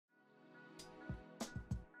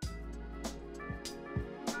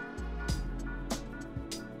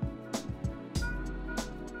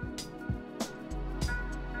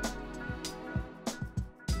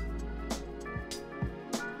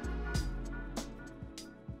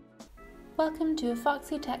Welcome to a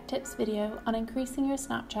Foxy Tech Tips video on increasing your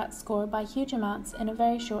Snapchat score by huge amounts in a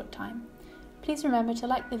very short time. Please remember to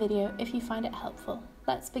like the video if you find it helpful.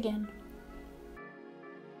 Let's begin.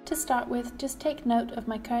 To start with, just take note of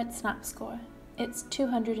my current Snap score. It's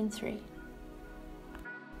 203.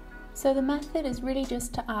 So the method is really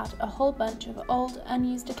just to add a whole bunch of old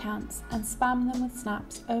unused accounts and spam them with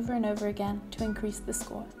snaps over and over again to increase the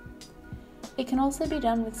score. It can also be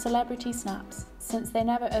done with celebrity snaps, since they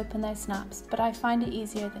never open their snaps, but I find it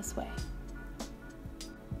easier this way.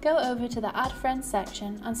 Go over to the Add Friends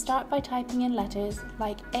section and start by typing in letters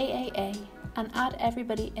like AAA and add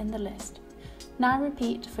everybody in the list. Now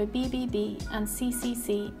repeat for BBB and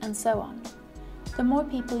CCC and so on. The more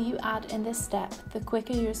people you add in this step, the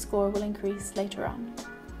quicker your score will increase later on.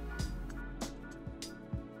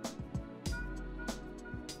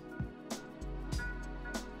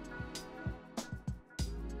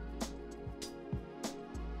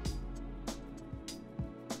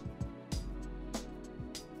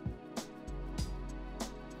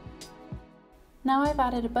 Now I've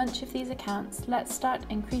added a bunch of these accounts, let's start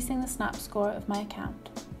increasing the Snap score of my account.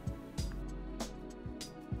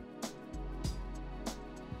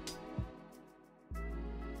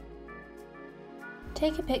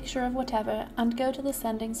 Take a picture of whatever and go to the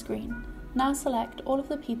sending screen. Now select all of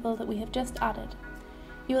the people that we have just added.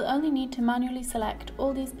 You will only need to manually select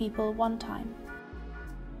all these people one time.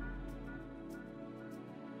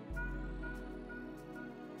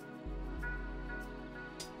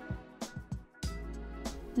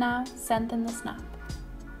 Now send them the snap.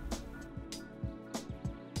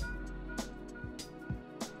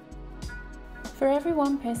 For every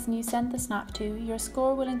one person you send the snap to, your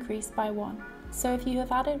score will increase by 1. So if you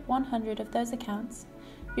have added 100 of those accounts,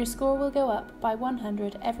 your score will go up by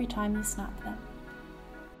 100 every time you snap them.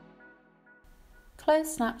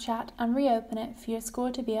 Close Snapchat and reopen it for your score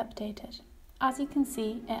to be updated. As you can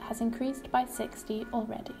see, it has increased by 60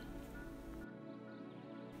 already.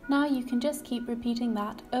 Now you can just keep repeating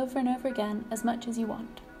that over and over again as much as you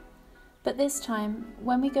want. But this time,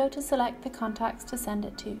 when we go to select the contacts to send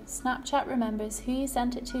it to, Snapchat remembers who you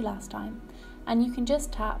sent it to last time, and you can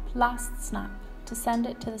just tap Last Snap to send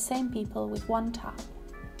it to the same people with one tap.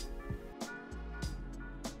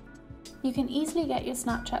 You can easily get your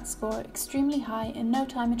Snapchat score extremely high in no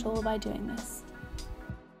time at all by doing this.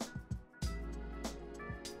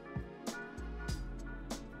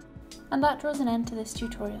 And that draws an end to this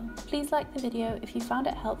tutorial. Please like the video if you found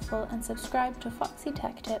it helpful and subscribe to Foxy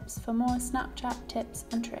Tech Tips for more Snapchat tips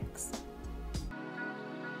and tricks.